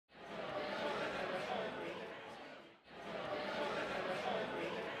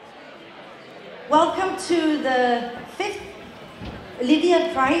Welcome to the 5th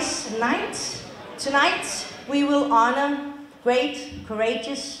Livia Prize night. Tonight we will honor great,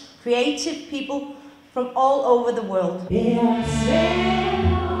 courageous, creative people from all over the world.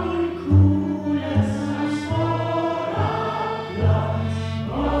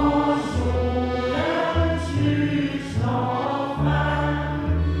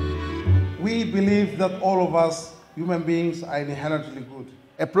 We believe that all of us, human beings, are inherently good.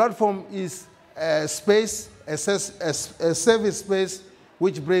 A platform is a space, a service space,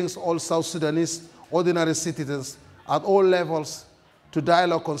 which brings all South Sudanese ordinary citizens at all levels to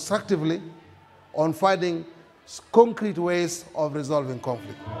dialogue constructively on finding concrete ways of resolving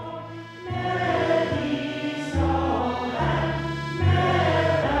conflict.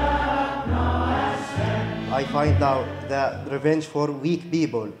 I find out that revenge for weak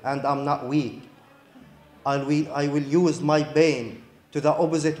people, and I'm not weak. I will use my pain to the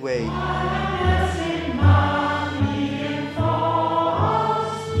opposite way.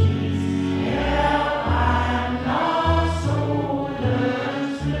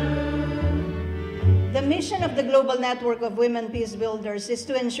 The mission of the Global Network of Women Peacebuilders is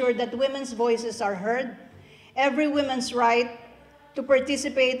to ensure that women's voices are heard, every woman's right to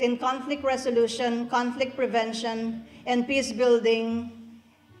participate in conflict resolution, conflict prevention, and peace building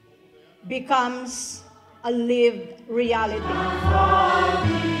becomes a lived reality.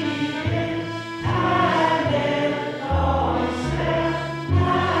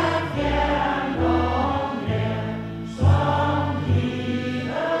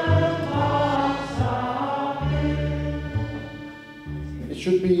 It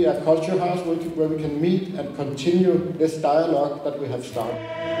should be a culture house where we can meet and continue this dialogue that we have started.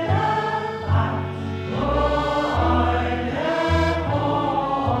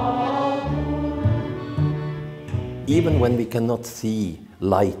 Even when we cannot see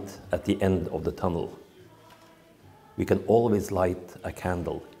light at the end of the tunnel, we can always light a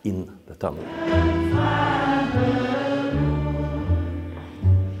candle in the tunnel.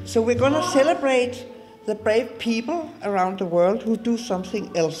 So we're going to celebrate the brave people around the world who do something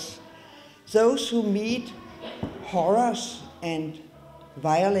else. Those who meet horrors and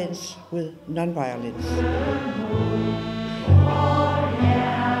violence with non-violence.